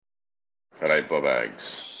Alright,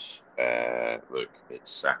 Bobags. Look,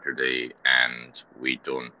 it's Saturday and we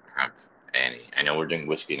don't have any. I know we're doing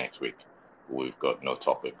whiskey next week, but we've got no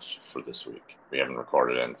topics for this week. We haven't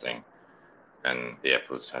recorded anything, and the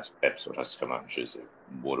episode has to come out on Tuesday.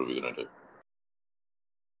 What are we going to do?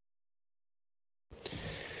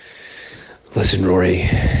 Listen, Rory,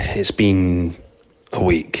 it's been a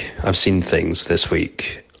week. I've seen things this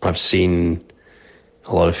week. I've seen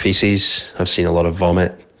a lot of feces. I've seen a lot of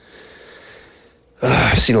vomit.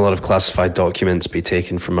 I've seen a lot of classified documents be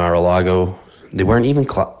taken from Mar-a-Lago. They weren't even,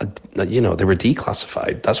 they were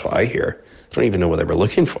declassified. That's what I hear. I don't even know what they were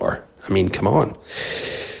looking for. I mean, come on.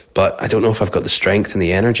 But I don't know if I've got the strength and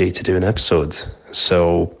the energy to do an episode.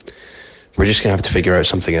 So we're just going to have to figure out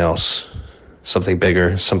something else. Something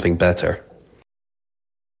bigger, something better.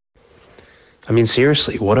 I mean,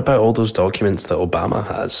 seriously, what about all those documents that Obama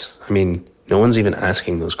has? I mean, no one's even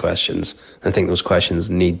asking those questions. I think those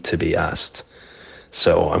questions need to be asked.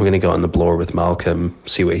 So I'm going to go on the blower with Malcolm,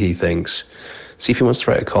 see what he thinks, see if he wants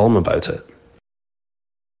to write a column about it.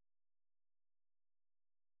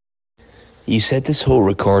 You said this whole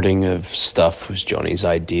recording of stuff was Jonny's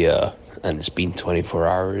idea, and it's been 24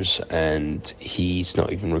 hours, and he's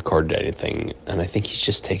not even recorded anything, and I think he's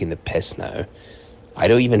just taking the piss now. I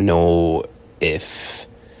don't even know if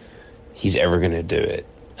he's ever going to do it,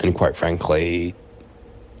 and quite frankly,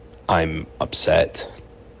 I'm upset.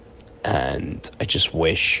 And I just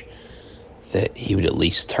wish that he would at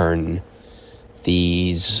least turn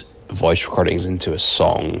these voice recordings into a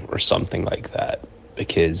song or something like that,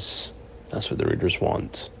 because that's what the readers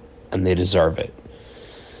want, and they deserve it.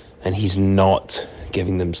 And he's not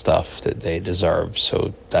giving them stuff that they deserve,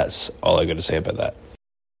 so that's all I got to say about that.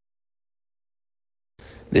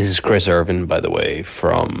 This is Chris Irvin, by the way,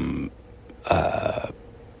 from,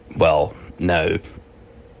 now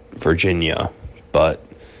Virginia, but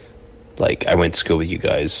I went to school with you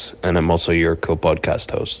guys, and I'm also your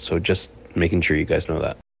co-podcast host, so just making sure you guys know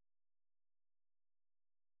that.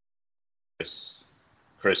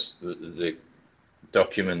 Chris, the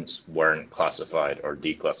documents weren't classified or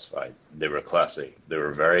declassified. They were classy. They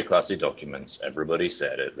were very classy documents. Everybody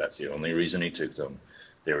said it. That's the only reason he took them.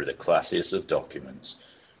 They were the classiest of documents.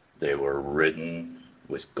 They were written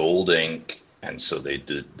with gold ink, and so they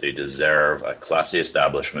deserve a classy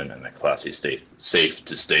establishment and a classy safe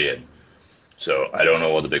to stay in. So I don't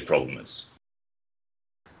know what the big problem is.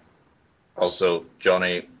 Also,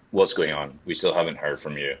 Jonny, what's going on? We still haven't heard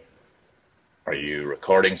from you. Are you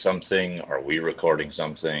recording something? Are we recording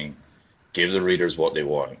something? Give the readers what they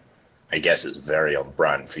want. I guess it's very on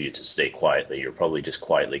brand for you to stay quietly. You're probably just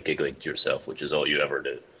quietly giggling to yourself, which is all you ever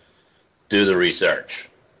do. Do the research.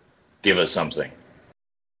 Give us something.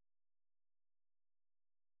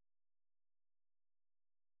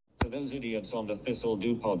 To those idiots on the Thistle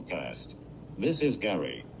Do podcast. This is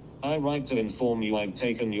Gary. I write to inform you I've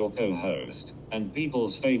taken your co-host, and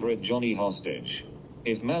people's favorite Jonny hostage.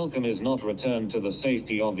 If Malcolm is not returned to the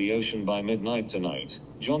safety of the ocean by midnight tonight,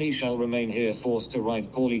 Jonny shall remain here forced to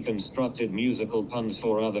write poorly constructed musical puns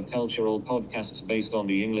for other cultural podcasts based on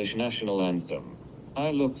the English national anthem.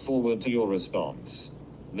 I look forward to your response.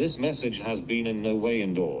 This message has been in no way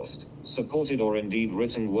endorsed, supported or indeed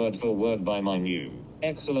written word for word by my new,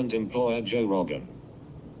 excellent employer Joe Rogan.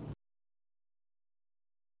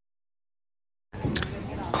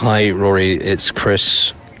 Hi, Rory. It's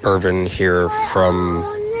Chris Irvin here from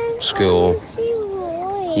school.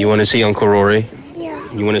 You want to see Uncle Rory?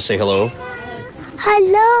 Yeah. You want to say hello?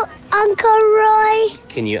 Hello, Uncle Roy.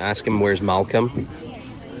 Can you ask him where's Malcolm?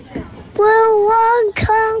 We're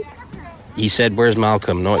welcome. He said, where's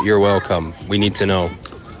Malcolm? Not you're welcome. We need to know.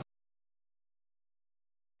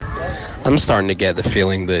 I'm starting to get the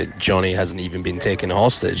feeling that Jonny hasn't even been taken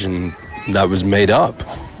hostage and that was made up.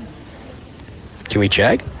 Can we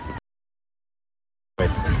check?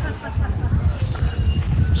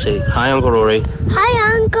 Say, hi, Uncle Rory.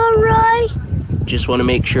 Hi, Uncle Roy. Just want to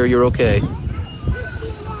make sure you're okay.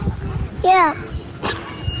 Yeah.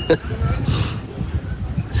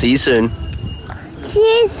 See you soon. See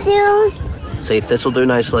you soon. Say, this'll do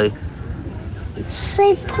nicely.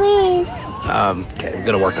 Say please. Okay, I'm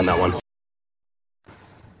going to work on that one.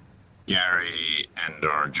 Gary and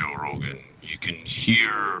our Joe Rogan, you can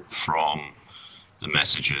hear from the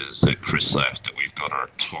messages that Chris left that we've got our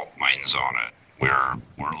top minds on it.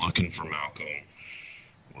 We're looking for Malcolm.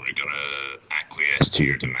 We're going to acquiesce to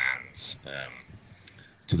your demands.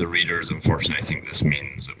 To the readers, unfortunately, I think this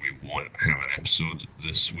means that we won't have an episode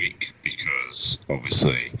this week because,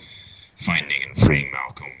 obviously, finding and freeing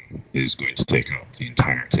Malcolm is going to take up the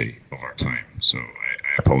entirety of our time. So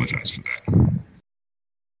I apologize for that.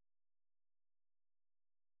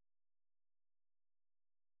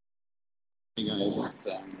 Hey guys, it's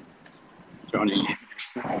Jonny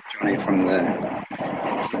Smith, Jonny from the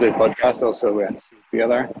Studio Podcast. Also, we went to school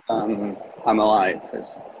together. I'm alive.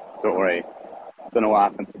 Don't worry. Don't know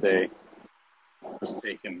what happened today. I was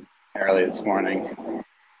taken early this morning.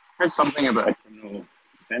 Heard something about a criminal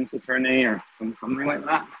defense attorney or something like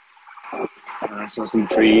that. I saw some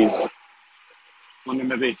trees. Wonder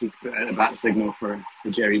maybe if you could put out a bat signal for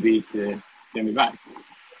Jerry B to get me back.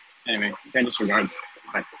 Anyway, kindest regards.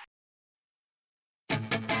 Bye.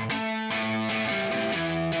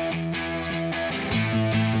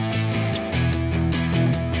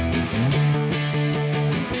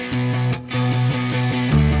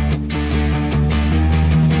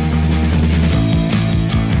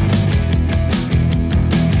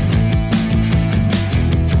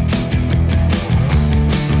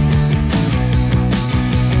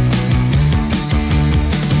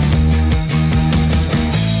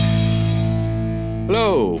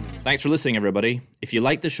 Hello! Thanks for listening, everybody. If you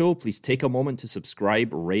like the show, please take a moment to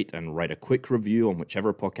subscribe, rate, and write a quick review on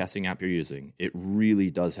whichever podcasting app you're using. It really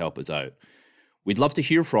does help us out. We'd love to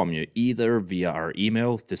hear from you, either via our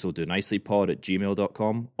email,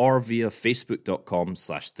 thistledonicelypod@gmail.com, or via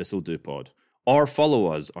facebook.com/thistledopod, or follow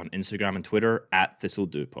us on Instagram and Twitter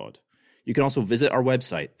 @thistledopod. You can also visit our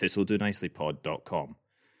website, thistledonicelypod.com.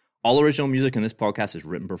 All original music in this podcast is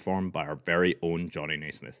written and performed by our very own Jonny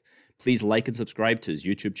Naismith. Please like and subscribe to his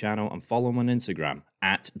YouTube channel and follow him on Instagram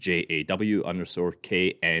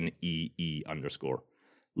 @JAW_KNEE_.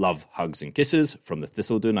 Love, hugs, and kisses from the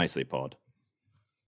Thistle Do Nicely pod.